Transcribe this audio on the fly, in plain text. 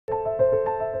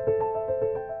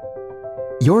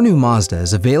Your new Mazda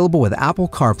is available with Apple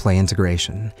CarPlay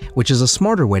integration, which is a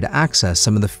smarter way to access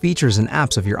some of the features and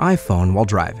apps of your iPhone while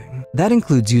driving. That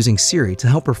includes using Siri to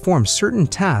help perform certain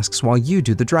tasks while you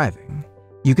do the driving.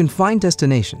 You can find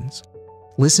destinations,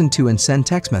 listen to and send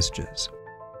text messages,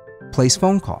 place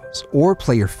phone calls, or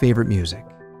play your favorite music.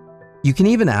 You can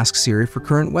even ask Siri for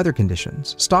current weather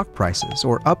conditions, stock prices,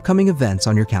 or upcoming events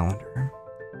on your calendar.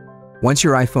 Once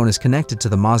your iPhone is connected to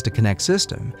the Mazda Connect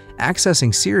system,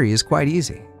 accessing Siri is quite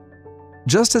easy.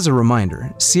 Just as a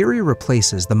reminder, Siri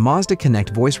replaces the Mazda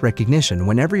Connect voice recognition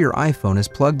whenever your iPhone is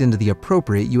plugged into the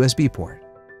appropriate USB port.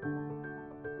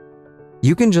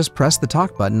 You can just press the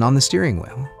talk button on the steering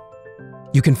wheel.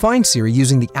 You can find Siri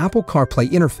using the Apple CarPlay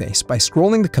interface by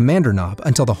scrolling the commander knob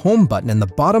until the home button in the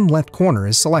bottom left corner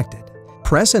is selected.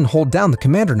 Press and hold down the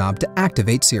commander knob to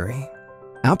activate Siri.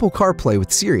 Apple CarPlay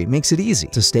with Siri makes it easy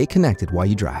to stay connected while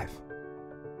you drive.